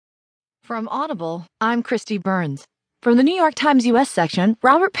From Audible, I'm Christy Burns. From the New York Times U.S. section,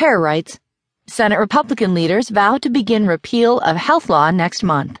 Robert Pear writes, Senate Republican leaders vow to begin repeal of health law next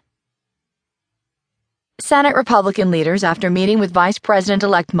month. Senate Republican leaders, after meeting with Vice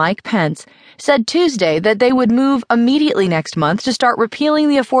President-elect Mike Pence, said Tuesday that they would move immediately next month to start repealing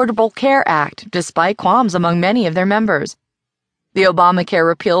the Affordable Care Act, despite qualms among many of their members. The Obamacare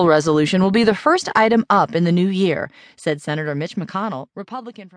repeal resolution will be the first item up in the new year, said Senator Mitch McConnell, Republican from